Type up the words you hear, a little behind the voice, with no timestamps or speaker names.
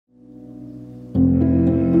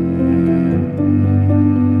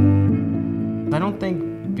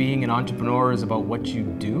entrepreneur is about what you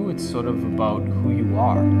do, it's sort of about who you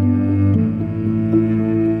are.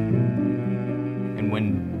 And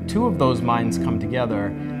when two of those minds come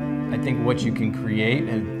together, I think what you can create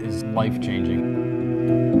is life-changing.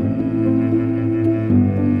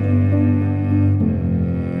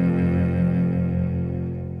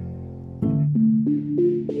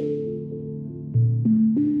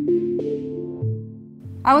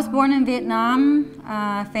 I was born in Vietnam,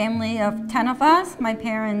 a family of 10 of us. My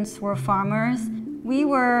parents were farmers. We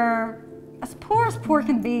were as poor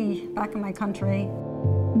can be back in my country.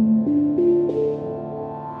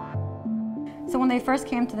 So when they first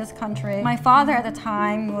came to this country, my father at the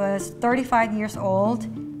time was 35 years old,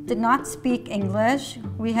 did not speak English.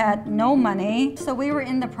 We had no money, so we were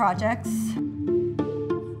in the projects.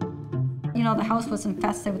 You know, the house was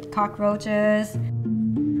infested with cockroaches.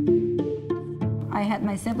 I had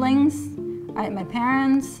my siblings, I had my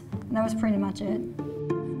parents, and that was pretty much it.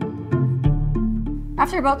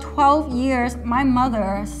 After about 12 years, my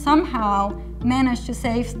mother somehow managed to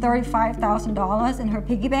save $35,000 in her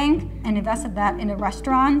piggy bank and invested that in a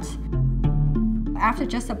restaurant. After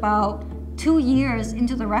just about 2 years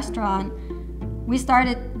into the restaurant, we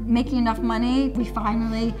started making enough money. We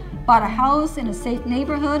finally bought a house in a safe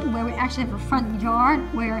neighborhood where we actually have a front yard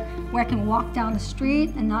where I can walk down the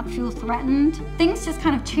street and not feel threatened. Things just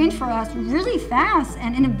kind of changed for us really fast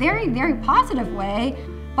and in a very, very positive way.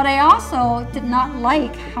 But I also did not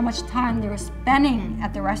like how much time they were spending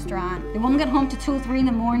at the restaurant. They won't get home to 2 or 3 in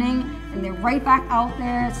the morning and they're right back out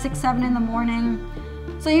there at 6, 7 in the morning.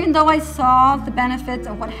 So even though I saw the benefits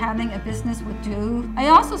of what having a business would do, I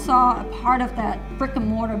also saw a part of that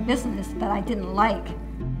brick-and-mortar business that I didn't like.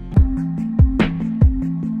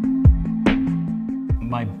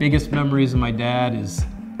 My biggest memories of my dad is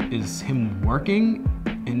him working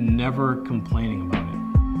and never complaining about it.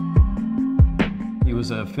 He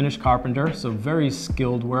was a Finnish carpenter, so very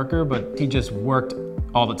skilled worker, but he just worked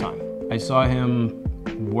all the time. I saw him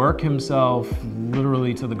work himself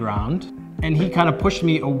literally to the ground, and he kind of pushed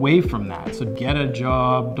me away from that. So get a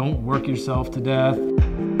job, don't work yourself to death.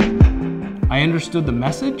 I understood the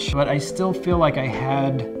message, but I still feel like I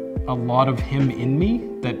had a lot of him in me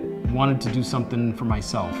that wanted to do something for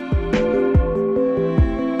myself.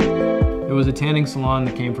 There was a tanning salon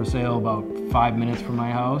that came for sale about 5 minutes from my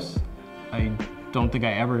house. I don't think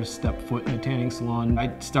I ever stepped foot in a tanning salon.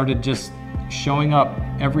 I started just showing up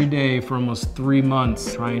every day for almost 3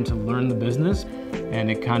 months trying to learn the business, and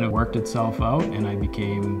it kind of worked itself out and I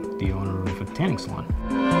became the owner of a tanning salon.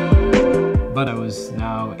 But I was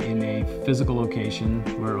now in a physical location.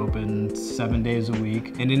 We're open 7 days a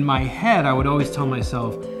week. And in my head, I would always tell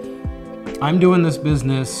myself, I'm doing this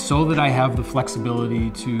business so that I have the flexibility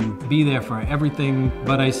to be there for everything,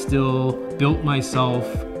 but I still built myself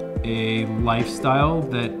a lifestyle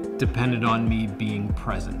that depended on me being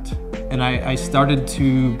present. And I started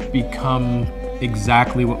to become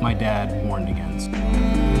exactly what my dad warned against.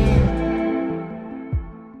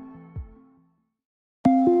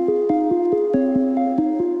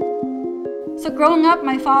 So growing up,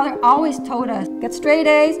 my father always told us, get straight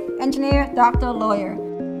A's, engineer, doctor, lawyer.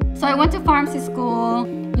 So I went to pharmacy school,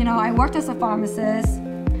 you know, I worked as a pharmacist,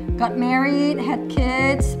 got married, had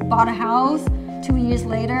kids, bought a house. 2 years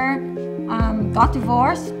later, got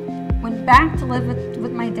divorced, went back to live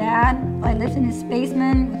with my dad. I lived in his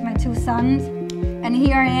basement with my 2 sons. And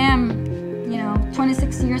here I am, you know,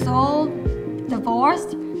 26 years old,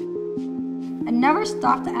 divorced. I never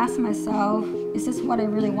stopped to ask myself, is this what I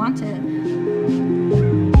really wanted?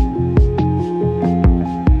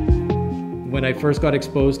 When I first got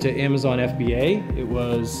exposed to Amazon FBA, it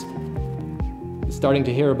was starting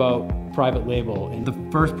to hear about private label. And the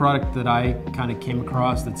first product that I kind of came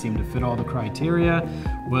across that seemed to fit all the criteria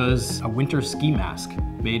was a winter ski mask.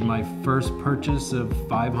 Made my first purchase of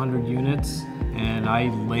 500 units and I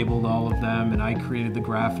labeled all of them and I created the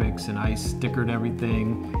graphics and I stickered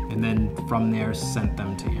everything and then from there sent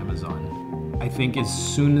them to Amazon. I think as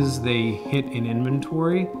soon as they hit in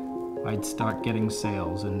inventory, I'd start getting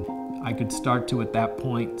sales, and I could start to at that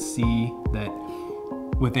point see that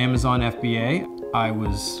with Amazon FBA, I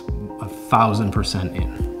was 1000%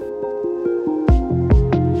 in.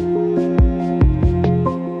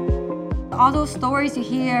 All those stories you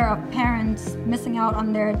hear of parents missing out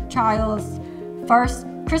on their child's first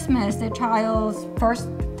Christmas, their child's first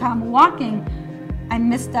time walking. I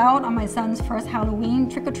missed out on my son's first Halloween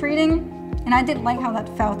trick-or-treating, and I didn't like how that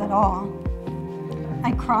felt at all.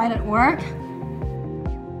 I cried at work.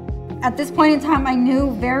 At this point in time, I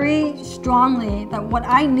knew very strongly that what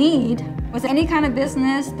I need Was any kind of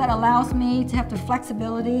business that allows me to have the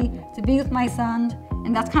flexibility to be with my son,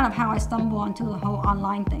 and that's kind of how I stumbled onto the whole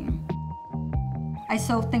online thing. I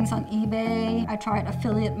sold things on eBay, I tried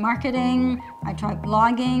affiliate marketing, I tried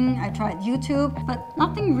blogging, I tried YouTube, but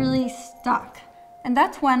nothing really stuck. And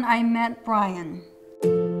that's when I met Brian.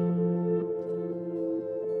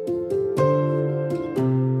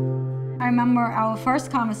 I remember our first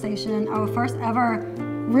conversation, our first ever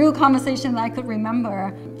real conversation that I could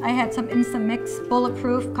remember. I had some instant mix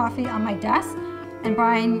bulletproof coffee on my desk, and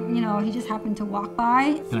Brian, you know, he just happened to walk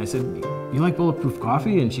by. And I said, "You like bulletproof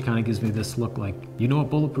coffee?" And she kind of gives me this look like, "You know what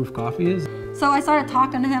bulletproof coffee is?" So I started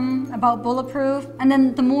talking to him about bulletproof, and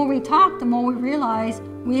then the more we talked, the more we realized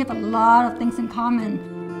we have a lot of things in common.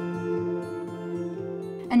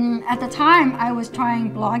 And at the time, I was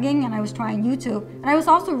trying blogging and I was trying YouTube. And I was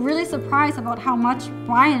also really surprised about how much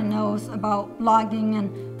Brian knows about blogging and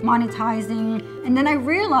monetizing. And then I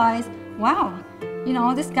realized, wow, you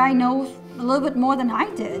know, this guy knows a little bit more than I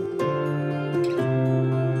did.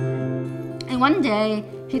 And one day,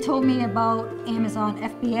 he told me about Amazon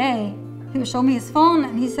FBA. He would show me his phone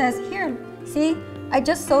and he says, "Here, see, I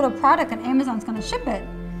just sold a product and Amazon's gonna ship it."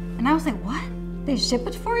 And I was like, "What? They ship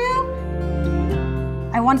it for you?"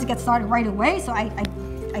 I wanted to get started right away, so I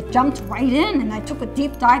jumped right in and I took a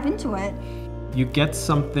deep dive into it. You get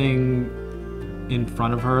something in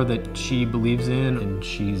front of her that she believes in, and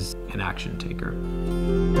she's an action taker.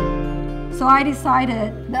 So I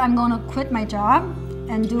decided that I'm going to quit my job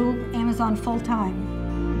and do Amazon full-time.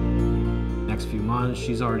 Next few months,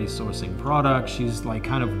 she's already sourcing products. She's like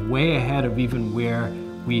kind of way ahead of even where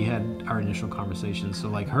we had our initial conversation. So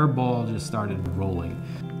like her ball just started rolling.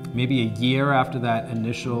 Maybe a year after that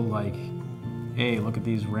initial like, hey, look at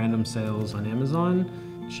these random sales on Amazon,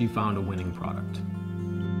 she found a winning product.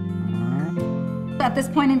 At this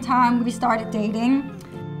point in time, we started dating.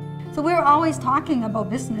 So we were always talking about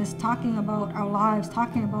business, talking about our lives,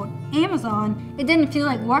 talking about Amazon. It didn't feel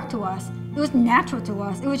like work to us. It was natural to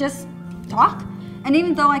us. It was just talk. And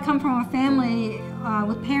even though I come from a family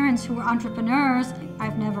with parents who were entrepreneurs,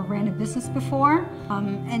 I've never ran a business before.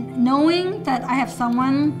 And knowing that I have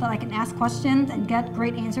someone that I can ask questions and get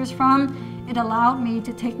great answers from, it allowed me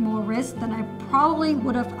to take more risks than I probably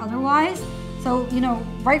would have otherwise. So, you know,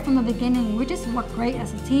 right from the beginning, we just worked great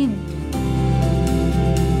as a team.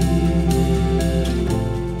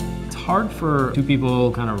 It's hard for two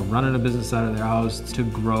people kind of running a business out of their house to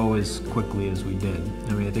grow as quickly as we did.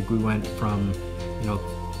 I mean, I think we went from, you know,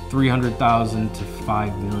 300,000 to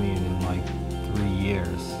 5 million in like 3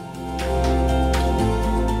 years.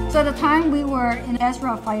 So at the time we were in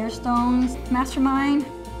Ezra Firestone's mastermind.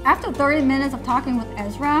 After 30 minutes of talking with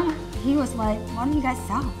Ezra, he was like, "Why don't you guys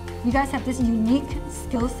sell? You guys have this unique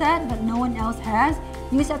skill set that no one else has.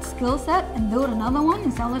 Use that skill set and build another one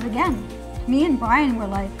and sell it again." Me and Brian were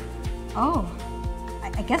like, "Oh,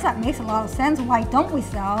 I guess that makes a lot of sense. Why don't we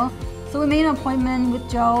sell?" So we made an appointment with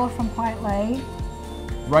Joe from Quiet Lake.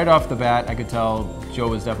 Right off the bat, I could tell Joe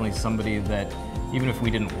was definitely somebody that, even if we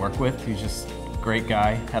didn't work with, he was just a great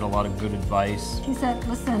guy, had a lot of good advice. He said,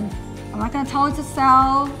 "Listen, I'm not gonna tell you to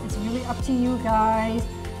sell. It's really up to you guys.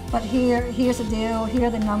 But here's the deal, here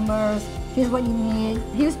are the numbers, here's what you need."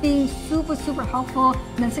 He was being super, super helpful.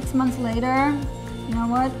 And then 6 months later, you know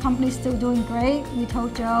what, company's still doing great. We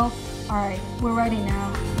told Joe, all right, we're ready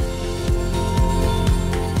now.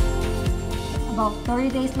 About 30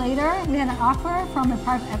 days later, we had an offer from a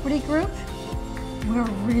private equity group. We were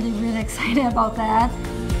really, really excited about that.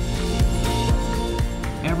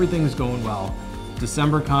 Everything's going well.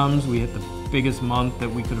 December comes, we hit the biggest month that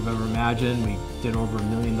we could have ever imagined. We did over $1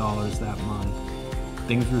 million that month.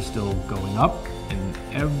 Things were still going up and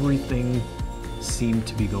everything seemed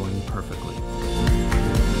to be going perfectly.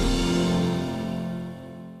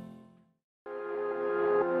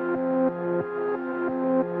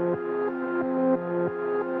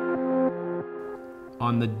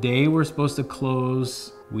 On the day we're supposed to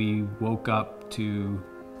close, we woke up to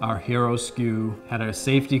our hero SKU had a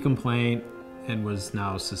safety complaint and was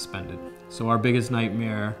now suspended. So our biggest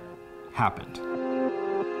nightmare happened.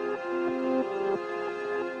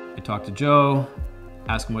 I talked to Joe,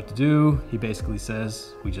 asked him what to do. He basically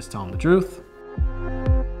says, we just tell him the truth.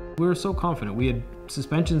 We were so confident. We had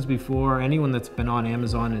suspensions before. Anyone that's been on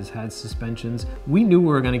Amazon has had suspensions. We knew we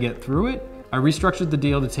were gonna get through it. I restructured the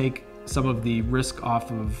deal to take some of the risk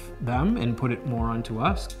off of them and put it more onto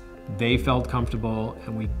us. They felt comfortable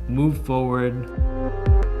and we moved forward.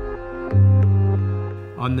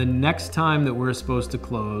 On the next time that we're supposed to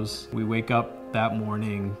close, we wake up that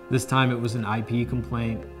morning. This time it was an IP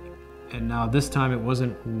complaint. And now this time it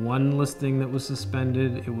wasn't one listing that was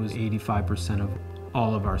suspended, it was 85% of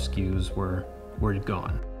all of our SKUs were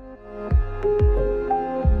gone.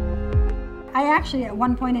 I actually, at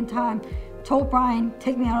one point in time, told Brian,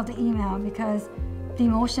 take me out of the email because the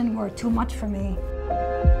emotion were too much for me.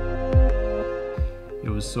 It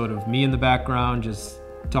was sort of me in the background, just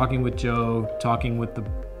talking with Joe, talking with the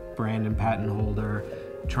brand and patent holder,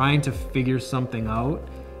 trying to figure something out.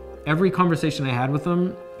 Every conversation I had with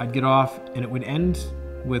him, I'd get off and it would end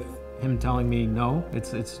with him telling me, no,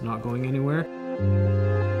 it's not going anywhere.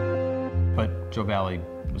 But Joe Valley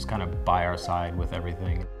was kind of by our side with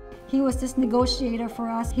everything. He was this negotiator for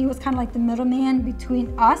us. He was kind of like the middleman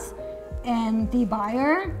between us and the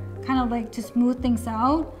buyer, kind of like to smooth things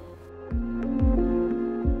out.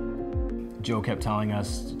 Joe kept telling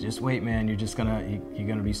us, just wait, man, you're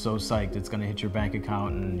gonna be so psyched, it's gonna hit your bank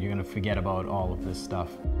account and you're gonna forget about all of this stuff.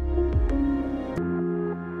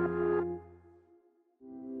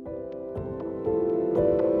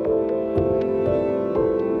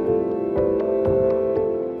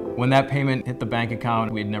 When that payment hit the bank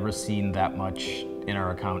account, we'd never seen that much in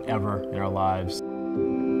our account ever in our lives.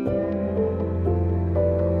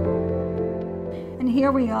 And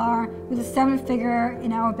here we are with a 7-figure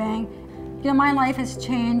in our bank. You know, my life has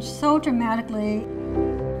changed so dramatically.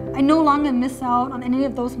 I no longer miss out on any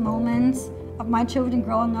of those moments of my children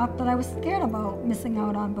growing up that I was scared about missing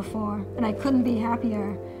out on before, and I couldn't be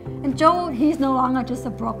happier. And Joe, he's no longer just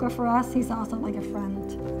a broker for us, he's also like a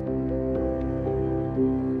friend.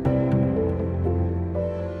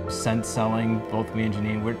 Scent selling, both me and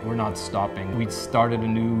Janine, we're not stopping. We started a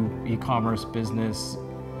new e-commerce business.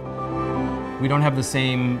 We don't have the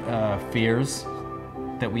same fears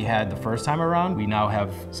that we had the first time around. We now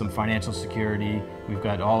have some financial security. We've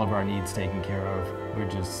got all of our needs taken care of.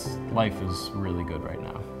 Life is really good right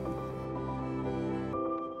now.